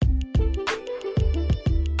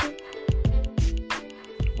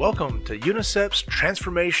Welcome to UNICEF's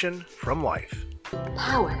Transformation from Life.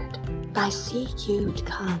 Powered by C-Cubed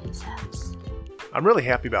Concepts. I'm really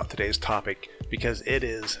happy about today's topic because it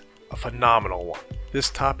is a phenomenal one. This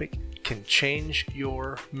topic can change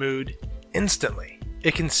your mood instantly.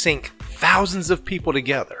 It can sync thousands of people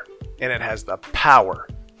together, and it has the power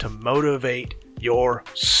to motivate your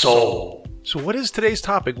soul. So what is today's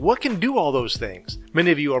topic? What can do all those things? Many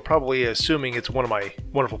of you are probably assuming it's one of my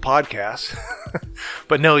wonderful podcasts,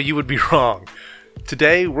 but no, you would be wrong.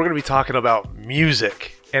 Today, we're going to be talking about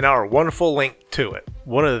music and our wonderful link to it.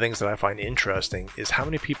 One of the things that I find interesting is how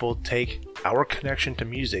many people take our connection to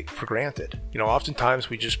music for granted. Oftentimes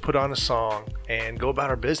we just put on a song and go about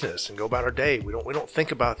our business and go about our day. We don't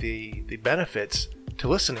think about the benefits to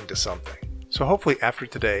listening to something. So hopefully after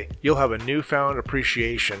today, you'll have a newfound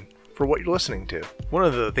appreciation for what you're listening to. One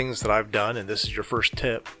of the things that I've done, and this is your first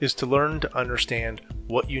tip, is to learn to understand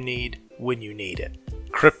what you need when you need it.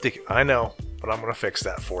 Cryptic, I know, but I'm going to fix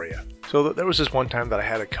that for you. So there was this one time that I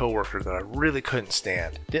had a coworker that I really couldn't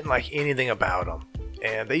stand. Didn't like anything about him.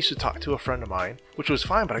 And they used to talk to a friend of mine, which was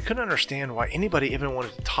fine, but I couldn't understand why anybody even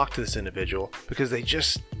wanted to talk to this individual because they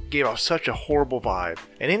just gave off such a horrible vibe.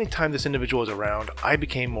 And anytime this individual was around, I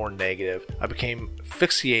became more negative. I became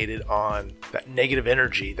fixated on that negative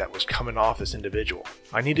energy that was coming off this individual.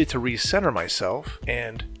 I needed to recenter myself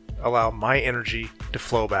and allow my energy to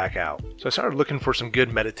flow back out. So I started looking for some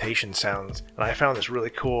good meditation sounds, and I found this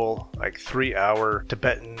really cool 3-hour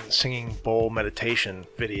Tibetan singing bowl meditation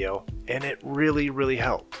video, and it really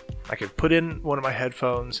helped. I could put in one of my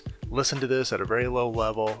headphones, listen to this at a very low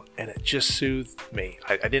level, and it just soothed me.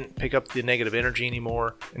 I didn't pick up the negative energy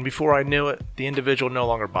anymore, and before I knew it, the individual no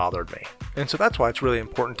longer bothered me. And so that's why it's really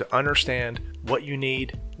important to understand what you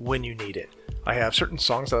need when you need it. I have certain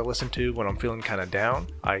songs that I listen to when I'm feeling kind of down.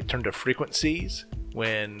 I turn to frequencies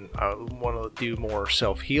when I want to do more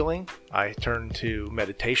self-healing. I turn to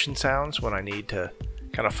meditation sounds when I need to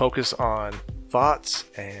kind of focus on thoughts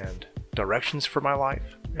and directions for my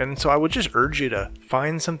life. And so I would just urge you to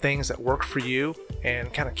find some things that work for you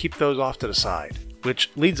and kind of keep those off to the side.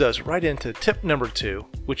 Which leads us right into tip number 2,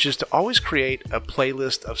 which is to always create a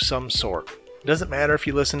playlist of some sort. It doesn't matter if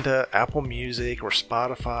you listen to Apple Music or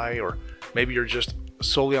Spotify, or maybe you're just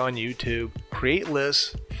solely on YouTube. Create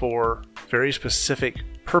lists for very specific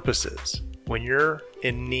purposes. When you're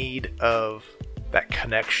in need of that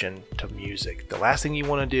connection to music, the last thing you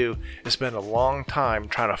want to do is spend a long time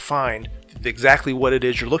trying to find exactly what it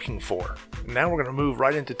is you're looking for. Now we're going to move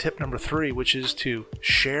right into tip number 3, which is to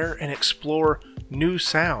share and explore new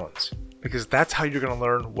sounds, because that's how you're going to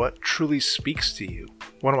learn what truly speaks to you.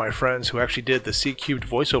 One of my friends who actually did the C-Cubed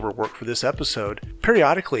voiceover work for this episode,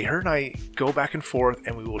 periodically her and I go back and forth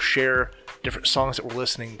and we will share different songs that we're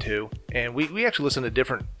listening to, and we actually listen to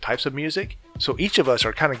different types of music. So each of us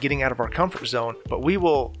are kind of getting out of our comfort zone, but we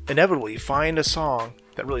will inevitably find a song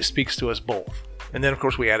that really speaks to us both. And then of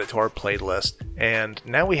course we add it to our playlist, and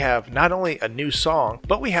now we have not only a new song,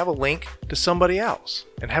 but we have a link to somebody else.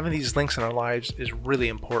 And having these links in our lives is really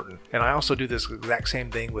important. And I also do this exact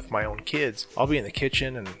same thing with my own kids. I'll be in the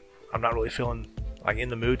kitchen and I'm not really feeling in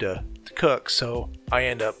the mood to cook, so I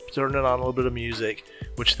end up turning on a little bit of music,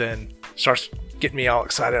 which then starts getting me all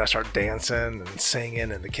excited. I start dancing and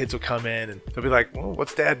singing, and the kids will come in and they'll be like, well,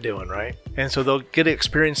 what's Dad doing, right? And so they'll get to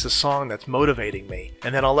experience the song that's motivating me,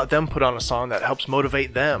 and then I'll let them put on a song that helps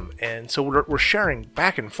motivate them. And so we're sharing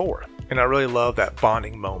back and forth, and I really love that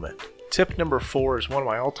bonding moment. Tip number 4 is one of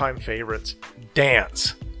my all-time favorites.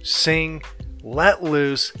 Dance, sing, let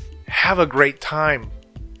loose, have a great time.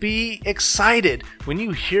 Be excited when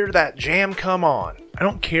you hear that jam come on. I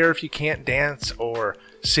don't care if you can't dance or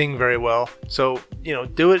sing very well. So,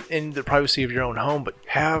 do it in the privacy of your own home, but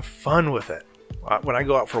have fun with it. When I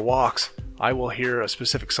go out for walks, I will hear a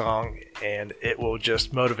specific song and it will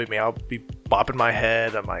just motivate me. I'll be bopping my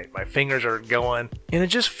head and my fingers are going, and it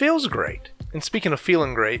just feels great. And speaking of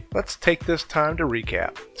feeling great, let's take this time to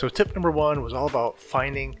recap. So tip number 1 was all about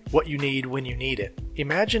finding what you need when you need it.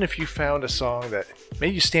 Imagine if you found a song that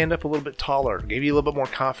made you stand up a little bit taller, gave you a little bit more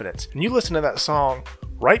confidence, and you listened to that song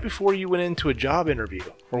right before you went into a job interview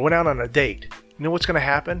or went out on a date. You know what's going to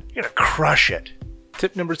happen? You're going to crush it.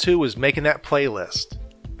 Tip number 2 was making that playlist.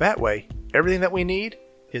 That way, everything that we need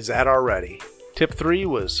is at our ready. Tip 3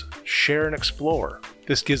 was share and explore.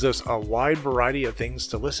 This gives us a wide variety of things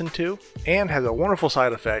to listen to and has a wonderful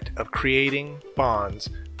side effect of creating bonds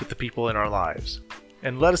with the people in our lives.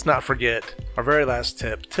 And let us not forget our very last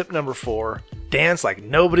tip, tip number 4, dance like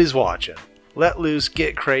nobody's watching. Let loose,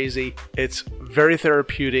 get crazy. It's very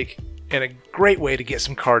therapeutic and a great way to get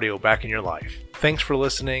some cardio back in your life. Thanks for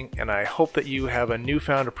listening, and I hope that you have a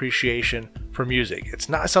newfound appreciation for music. It's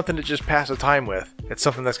not something to just pass the time with. It's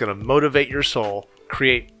something that's going to motivate your soul,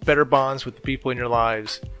 create better bonds with the people in your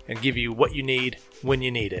lives, and give you what you need when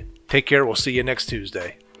you need it. Take care. We'll see you next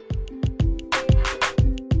Tuesday.